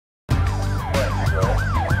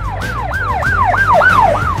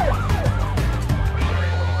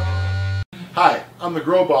I'm the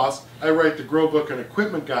Grow Boss. I write the Grow Book and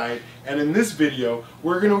Equipment Guide, and in this video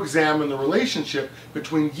we're going to examine the relationship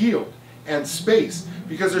between yield and space,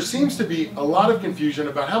 because there seems to be a lot of confusion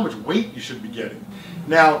about how much weight you should be getting.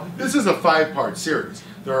 Now, this is a 5-part series.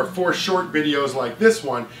 There are 4 short videos like this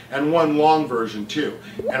one and 1 long version too.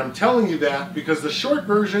 And I'm telling you that because the short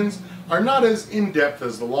versions are not as in-depth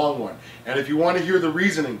as the long one. And if you want to hear the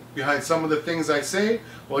reasoning behind some of the things I say,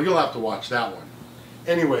 well, you'll have to watch that one.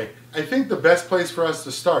 Anyway, I think the best place for us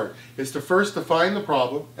to start is to first define the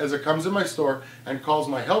problem as it comes in my store and calls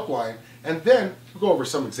my helpline, and then we'll go over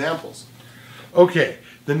some examples. Okay,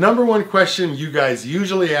 the number one question you guys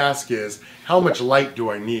usually ask is, how much light do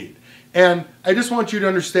I need? And I just want you to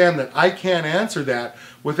understand that I can't answer that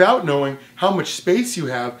without knowing how much space you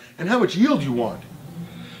have and how much yield you want.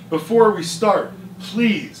 Before we start,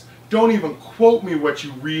 please don't even quote me what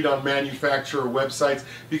you read on manufacturer websites,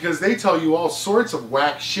 because they tell you all sorts of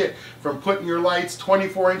whack shit, from putting your lights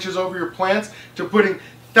 24 inches over your plants to putting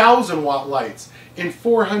 1,000-watt lights in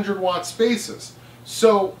 400-watt spaces.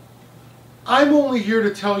 So I'm only here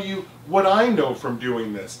to tell you what I know from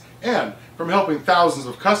doing this and from helping thousands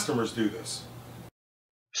of customers do this.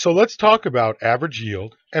 So let's talk about average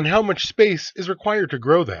yield and how much space is required to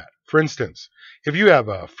grow that. For instance, if you have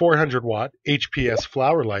a 400-watt HPS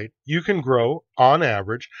flower light, you can grow, on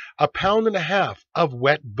average, 1.5 pounds of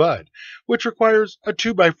wet bud, which requires a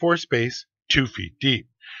 2x4 space 2 feet deep.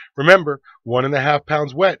 Remember, 1.5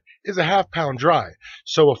 pounds wet is a 1/2 pound dry,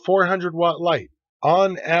 so a 400-watt light,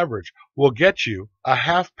 on average, will get you a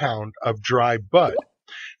 1/2 pound of dry bud.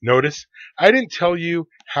 Notice, I didn't tell you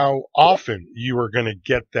how often you are going to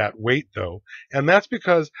get that weight though, and that's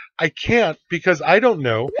because I can't, because I don't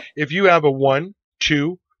know if you have a 1,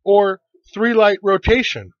 2, or 3 light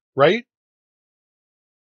rotation, right?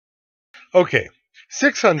 Okay,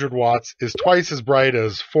 600 watts is twice as bright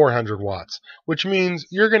as 400 watts, which means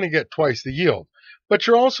you're going to get twice the yield, but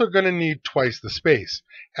you're also going to need twice the space.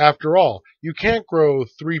 After all, you can't grow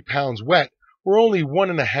 3 pounds wet where only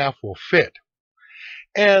 1.5 will fit.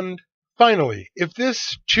 And finally, if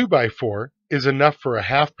this 2x4 is enough for a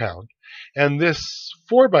 1/2 pound, and this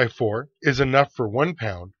 4x4 is enough for 1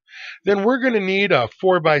 pound, then we're going to need a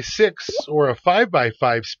 4x6 or a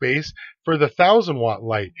 5x5 space for the 1,000-watt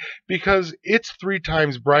light, because it's 3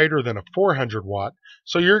 times brighter than a 400-watt,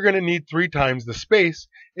 so you're going to need 3 times the space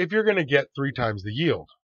if you're going to get 3 times the yield.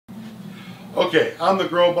 Okay, I'm the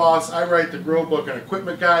Grow Boss. I write the Grow Book and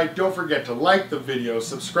Equipment Guide. Don't forget to like the video,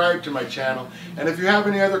 subscribe to my channel, and if you have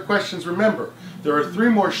any other questions, remember, there are 3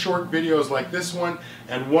 more short videos like this one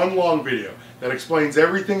and 1 long video that explains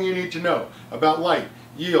everything you need to know about light,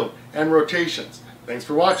 yield, and rotations. Thanks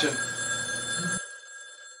for watching.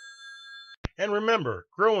 And remember,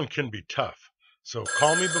 growing can be tough, so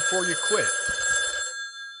call me before you quit.